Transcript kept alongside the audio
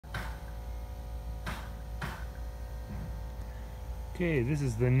Okay, this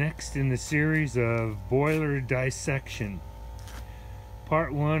is the next in the series of boiler dissection.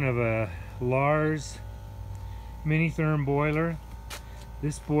 Part 1 of a Laars mini-therm boiler.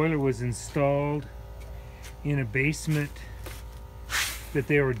 This boiler was installed in a basement that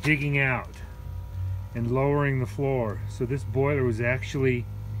they were digging out and lowering the floor. So this boiler was actually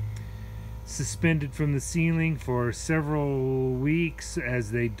suspended from the ceiling for several weeks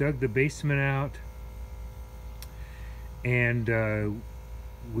as they dug the basement out. And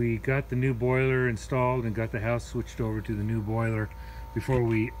we got the new boiler installed and got the house switched over to the new boiler before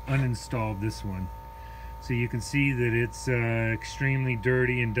we uninstalled this one. So you can see that it's extremely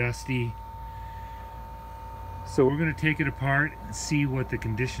dirty and dusty. So we're going to take it apart and see what the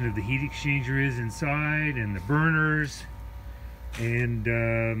condition of the heat exchanger is inside and the burners,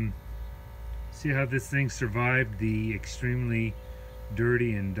 and see how this thing survived the extremely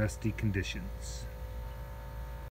dirty and dusty conditions.